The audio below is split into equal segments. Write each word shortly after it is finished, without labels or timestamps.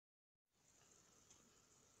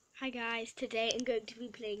Hi guys, today I'm going to be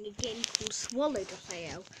playing a game called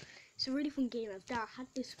Swallow.io. It's a really fun game. I've had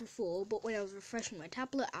this before, but when I was refreshing my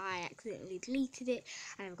tablet I accidentally deleted it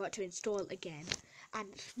and I've got to install it again. And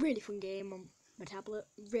it's a really fun game on my tablet,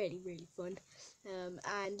 really fun. And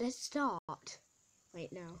let's start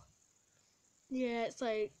right now. Yeah, it's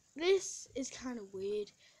like, this is kind of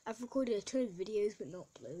weird. I've recorded a ton of videos but not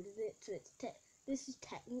uploaded it, so this is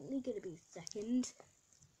technically going to be second.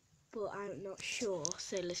 But I'm not sure,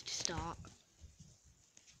 so let's just start.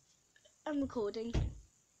 I'm recording,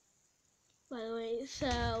 by the way,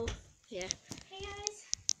 so, yeah. Hey guys,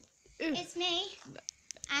 it's me,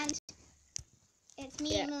 and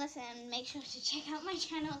Melissa, and make sure to check out my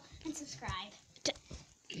channel and subscribe.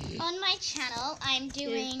 On my channel, I'm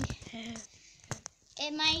doing,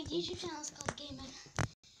 my YouTube channel is called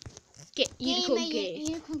Unicorn Game.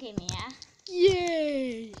 Unicorn Gamer, yeah?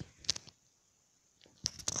 Yay!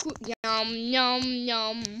 Yum, yum,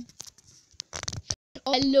 yum.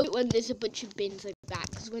 Oh, I love it when there's a bunch of bins like that,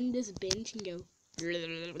 because when there's a bin, you can go...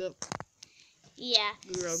 Yeah,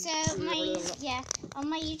 so on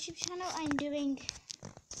my YouTube channel, I'm doing,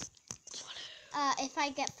 if I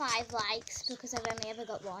get 5 likes, because I've only ever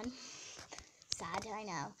got 1. Sad, I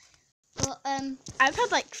know. But, I've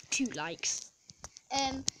had like 2 likes.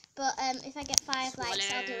 But if I get 5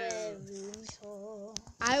 likes, I'll do a room tour.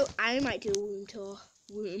 I might do a room tour.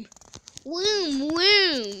 Womb.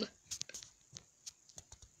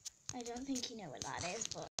 I don't think you know what that is,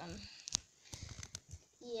 but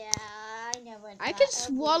yeah, I know what I that could is.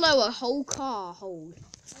 swallow a whole car whole.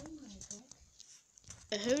 Oh my god.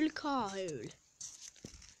 A whole car whole.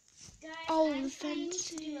 Guys, Oh, I'm the trying fence.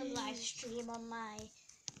 to do a live stream on my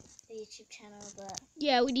YouTube channel, but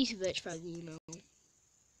Yeah, we need to verify the email.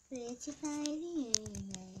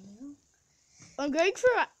 I'm going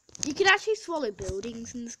for you can actually swallow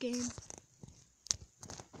buildings in this game.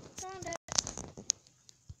 Found it.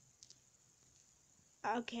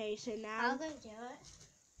 Okay, so now... I'll go do it.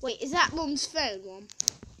 Wait, is that Mum's phone one?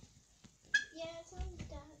 Yeah, it's on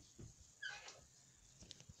Dad.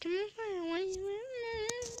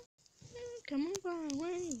 Come on,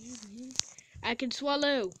 away. I can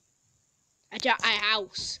swallow a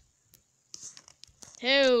house.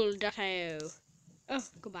 Hold up. Oh,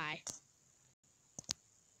 goodbye.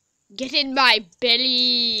 Get in my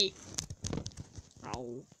belly.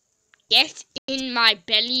 Oh. Get in my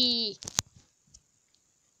belly.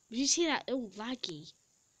 Did you see that? Oh, laggy.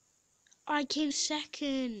 I came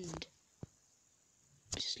second.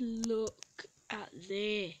 Just look at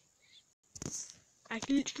this. I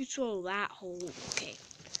can literally swallow that whole. Okay.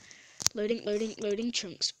 Loading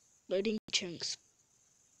chunks. Loading chunks.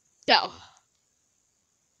 Go.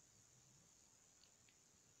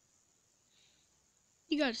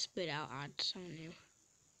 You gotta spit out ads, don't you?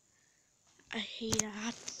 I hate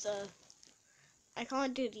ads. I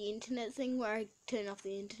can't do the internet thing where I turn off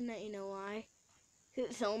the internet. You know why? 'Cause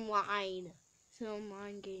it's online. It's an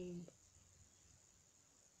online game.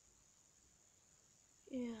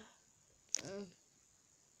 Yeah.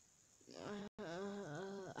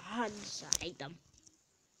 Ads. I hate them.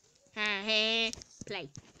 Play.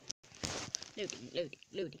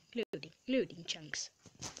 Loading chunks.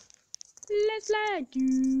 Let's slide.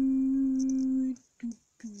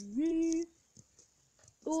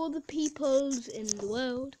 All the peoples in the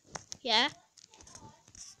world. Yeah.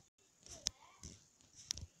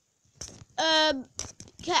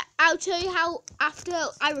 Okay, I'll tell you how after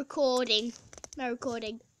my recording.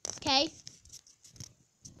 Okay.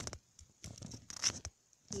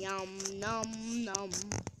 Yum nom nom.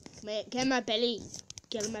 Get my belly.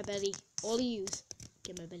 Get in my belly. All of yous.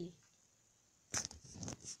 Get my belly.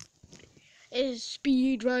 It's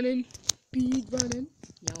speed running. Yum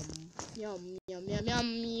yum.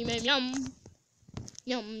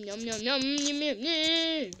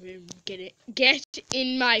 Get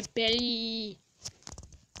in my belly.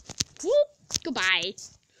 Whoop. Goodbye.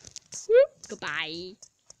 Whoop. Goodbye.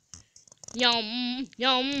 Yum.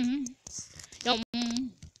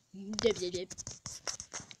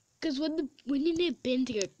 Because when you need bin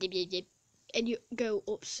to go dip and you go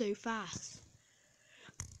up so fast.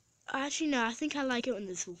 Actually, no, I think I like it when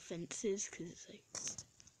there's all fences, because it's like...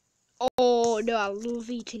 Oh, no, I love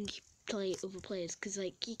eating other players, because,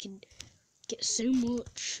 like, you can get so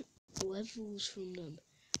much levels from them.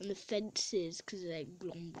 And the fences, because they're like...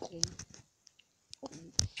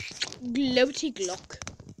 Gloaty Glock.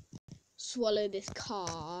 Swallow this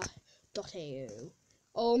car.ao.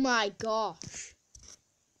 Oh, my gosh.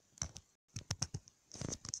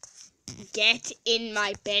 Get in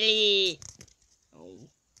my belly. Oh.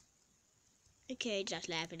 Okay, just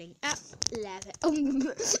leveling up. Oh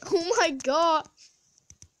my god.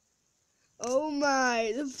 Oh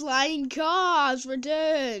my, the flying cars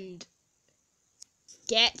returned.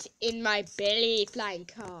 Get in my belly, flying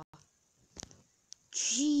car.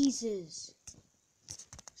 Jesus.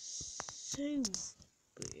 So weird.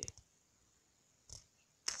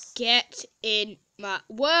 Get in my...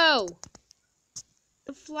 Whoa!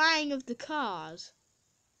 The flying of the cars.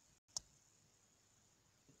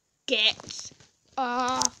 Get...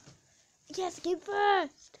 Yes, I came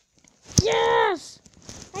first. Yes!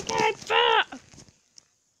 I came first!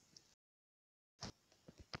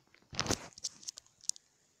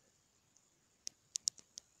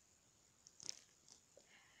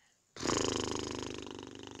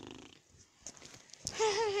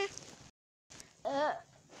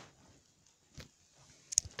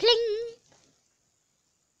 Pling!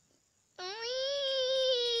 Whee!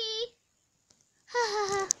 Ha ha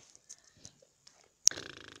ha!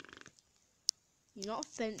 You're not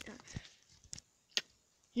offended.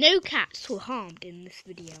 No cats were harmed in this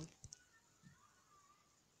video.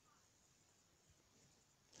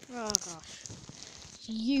 Oh gosh.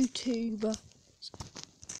 YouTuber.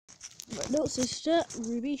 My little sister,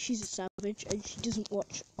 Ruby, she's a savage and she doesn't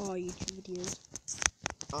watch our YouTube videos.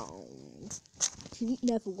 Oh. She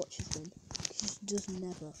never watches them. She does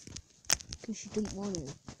never. Because she didn't want to.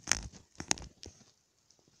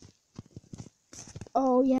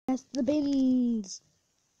 Oh yes, the bins!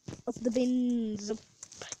 Of the bins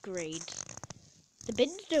upgrade. The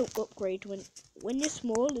bins don't upgrade when you're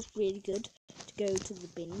small. It's really good to go to the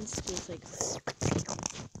bins. It's like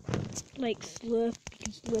slurp. You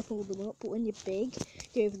can slurp all them up. But when you're big,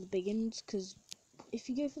 go for the big ones. Because if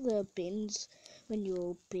you go for the bins when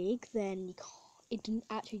you're big, then you can't. It doesn't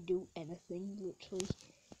actually do anything. Literally.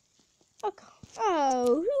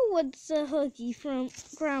 Oh, who wants a huggy from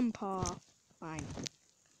Grandpa? Fine.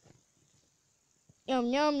 Yum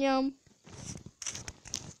yum yum.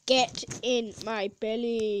 Get in my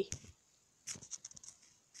belly.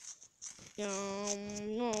 Yum,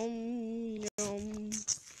 yum, yum.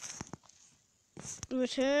 The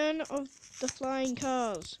return of the flying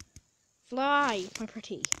cars. Fly, my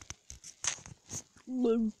pretty.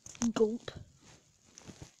 Gulp.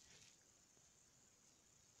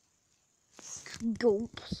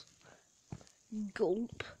 Gulps.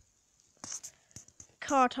 Gulp.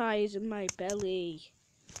 Car tires in my belly.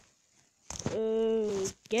 Oh,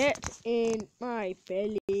 get in my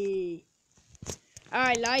belly.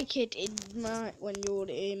 I like it when you're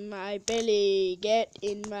in my belly. Get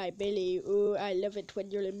in my belly. Oh, I love it when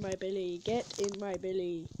you're in my belly. Get in my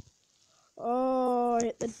belly. Oh,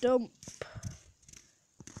 hit the dump.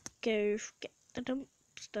 Go get the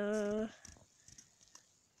dumpster.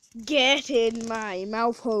 Get in my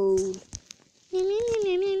mouth hole.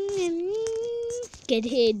 Get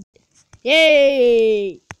in.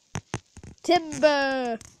 Yay!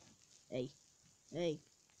 Timber. Hey, hey,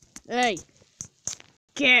 hey.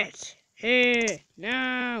 Get here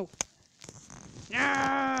now! No,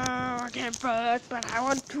 I came first, but I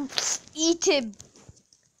want to eat him,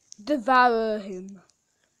 devour him.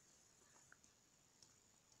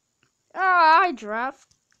 I giraffe.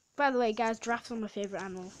 By the way, guys, giraffes are my favorite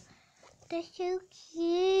animal. They're so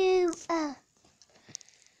cute.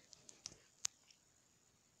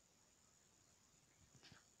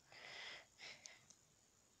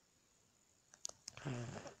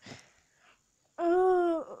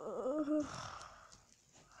 Oh.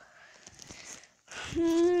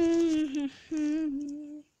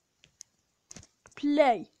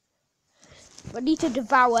 Play. I need to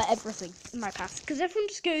devour everything in my path because everyone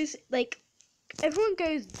just goes everyone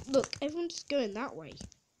goes. Look, everyone's just going that way.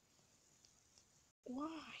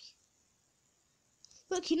 Why?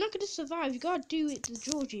 Look, you're not gonna survive. You gotta do it the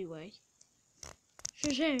Georgie way.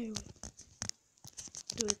 Do it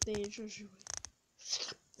the Georgie way.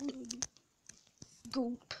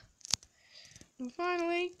 Gulp. And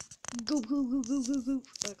finally, goop, goop, goop, goop, goop, goop.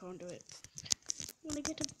 I can't do it. When I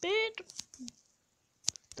get a bit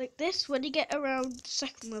like this, when you get around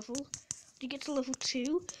second level, when you get to level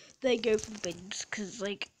 2, they go for the bins because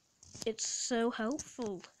like it's so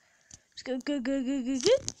helpful. Let's go, go, go, go, go,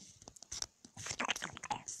 go.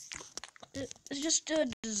 It's just a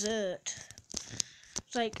dessert.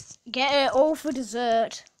 It's like get it all for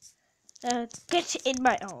dessert. Get in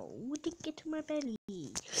my get in my belly.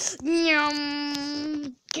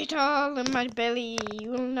 Yum! Get all in my belly.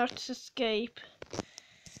 You will not escape.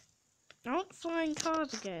 Not flying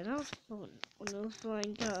cars again. That was fun. When I was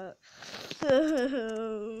flying cars.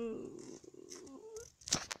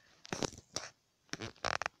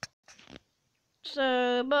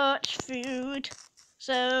 So much food.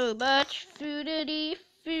 So much foodity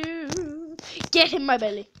food. Get in my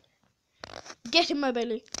belly. Get in my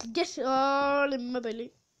belly. Get all in my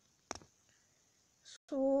belly.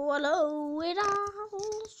 Swallow it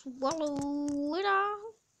all. Swallow it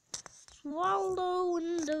all. Swallow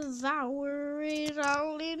and devour it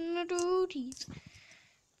all in the duties.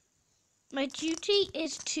 My duty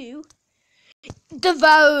is to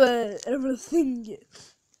devour everything.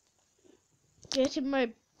 Get in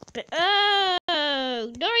my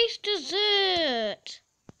oh, nice dessert.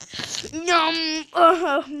 Yum!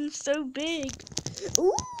 Oh, I'm so big.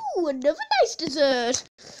 Ooh, another nice dessert.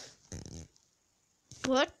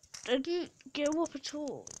 But I didn't go up at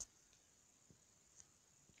all.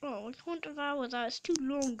 Oh, I can't devour that. It's too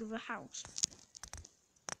long of a house.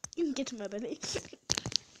 You can get in my belly.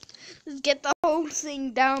 Just get the whole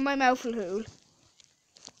thing down my mouth hole.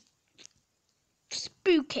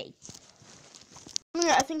 Spooky.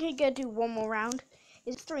 Yeah, I think I gotta do one more round.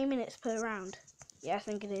 It's 3 minutes per round. Yeah, I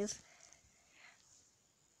think it is.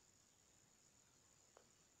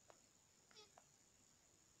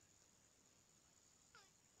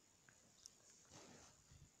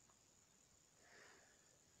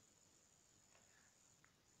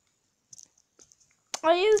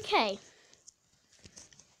 Are you okay?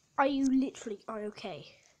 Are you literally okay?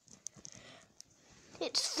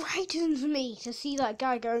 It frightens me to see that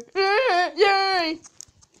guy going, yay!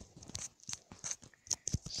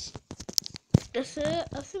 I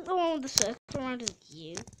think the one with the circle around is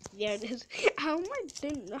you. Yeah, it is. How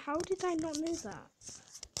did I not know that?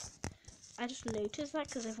 I just noticed that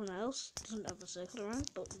because everyone else doesn't have a circle around,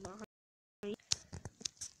 but mine.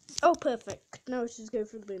 Oh, perfect. Now let's just go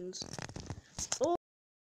for the bins.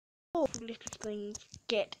 Oh, little things.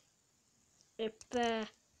 Get up there.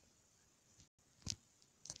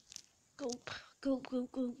 Gulp, gulp,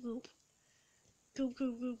 gulp, gulp, gulp. Gulp,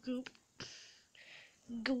 gulp, gulp, gulp.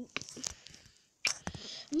 Gulp.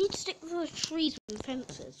 I need to stick with the trees and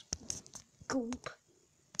fences. Gulp.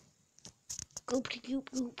 Gulp to gulp,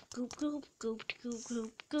 gulp, gulp, gulp, gulp to gulp,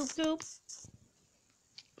 gulp, gulp, gulp.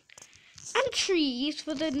 And trees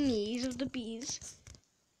for the knees of the bees.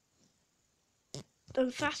 I'm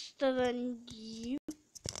faster than you.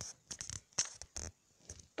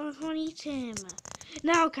 But I can't eat him.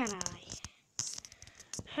 Now can I?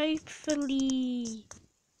 Hopefully.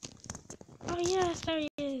 Oh yes, there he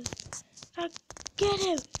is. Now get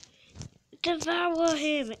him. Devour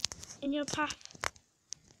him in your path.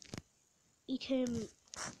 Eat him.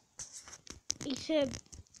 Eat him.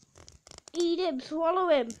 Eat him. Swallow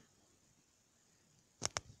him.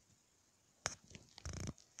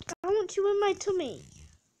 I want you in my tummy.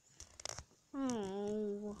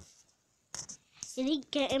 Oh. He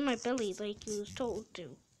didn't get in my belly like he was told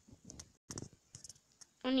to.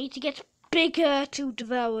 I need to get bigger to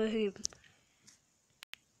devour him.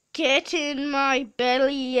 Get in my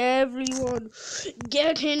belly, everyone.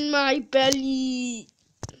 Get in my belly.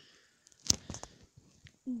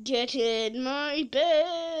 Get in my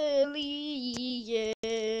belly. Get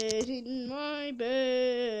in my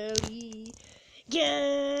belly.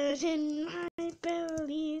 Get in my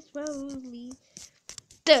belly slowly.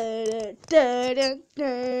 Da, da, da, da,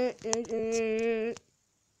 da, da, da.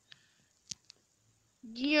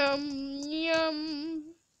 Yum, yum.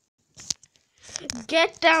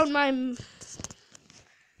 Get down my...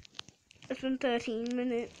 It's been 13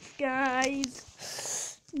 minutes,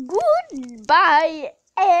 guys. Goodbye,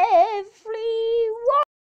 everyone.